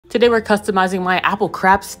Today we're customizing my Apple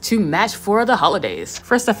crafts to match for the holidays.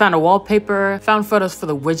 First I found a wallpaper, found photos for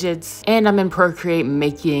the widgets, and I'm in Procreate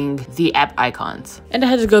making the app icons. And I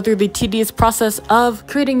had to go through the tedious process of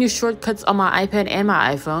creating new shortcuts on my iPad and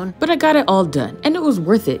my iPhone, but I got it all done. And it was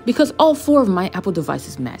worth it because all 4 of my Apple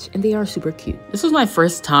devices match and they are super cute. This was my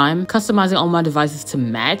first time customizing all my devices to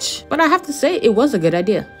match, but I have to say it was a good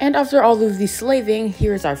idea. And after all of the slaving,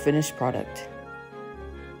 here's our finished product.